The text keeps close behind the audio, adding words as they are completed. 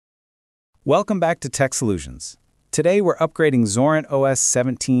Welcome back to Tech Solutions. Today we're upgrading Zorin OS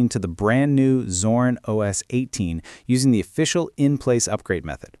 17 to the brand new Zorin OS 18 using the official in-place upgrade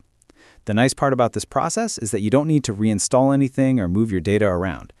method. The nice part about this process is that you don't need to reinstall anything or move your data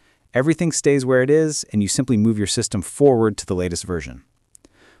around. Everything stays where it is, and you simply move your system forward to the latest version.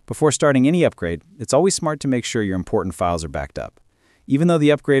 Before starting any upgrade, it's always smart to make sure your important files are backed up. Even though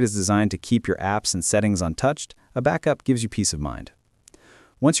the upgrade is designed to keep your apps and settings untouched, a backup gives you peace of mind.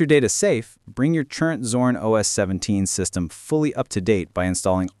 Once your data is safe, bring your current Zorin OS 17 system fully up to date by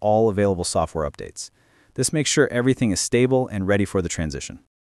installing all available software updates. This makes sure everything is stable and ready for the transition.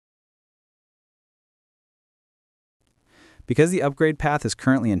 Because the upgrade path is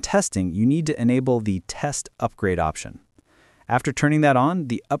currently in testing, you need to enable the Test Upgrade option. After turning that on,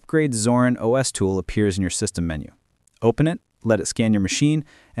 the Upgrade Zorin OS tool appears in your system menu. Open it, let it scan your machine,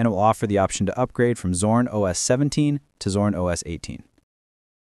 and it will offer the option to upgrade from Zorin OS 17 to Zorin OS 18.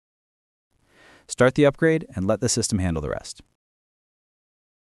 Start the upgrade and let the system handle the rest.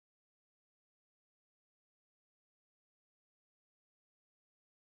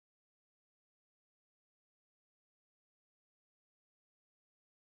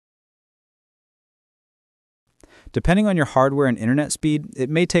 Depending on your hardware and internet speed, it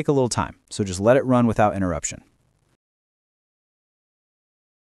may take a little time, so just let it run without interruption.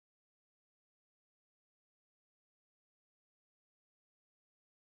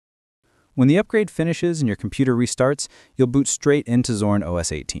 When the upgrade finishes and your computer restarts, you'll boot straight into Zorin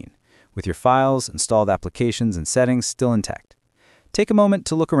OS 18, with your files, installed applications, and settings still intact. Take a moment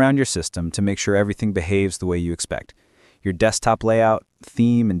to look around your system to make sure everything behaves the way you expect. Your desktop layout,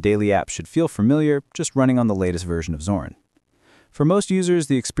 theme, and daily apps should feel familiar, just running on the latest version of Zorin. For most users,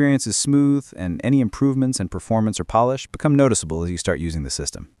 the experience is smooth, and any improvements in performance or polish become noticeable as you start using the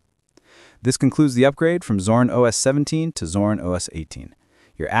system. This concludes the upgrade from Zorin OS 17 to Zorin OS 18.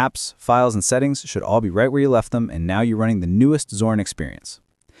 Your apps, files, and settings should all be right where you left them, and now you're running the newest Zorin experience.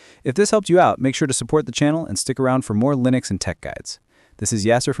 If this helped you out, make sure to support the channel and stick around for more Linux and tech guides. This is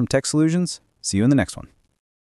Yasser from Tech Solutions. See you in the next one.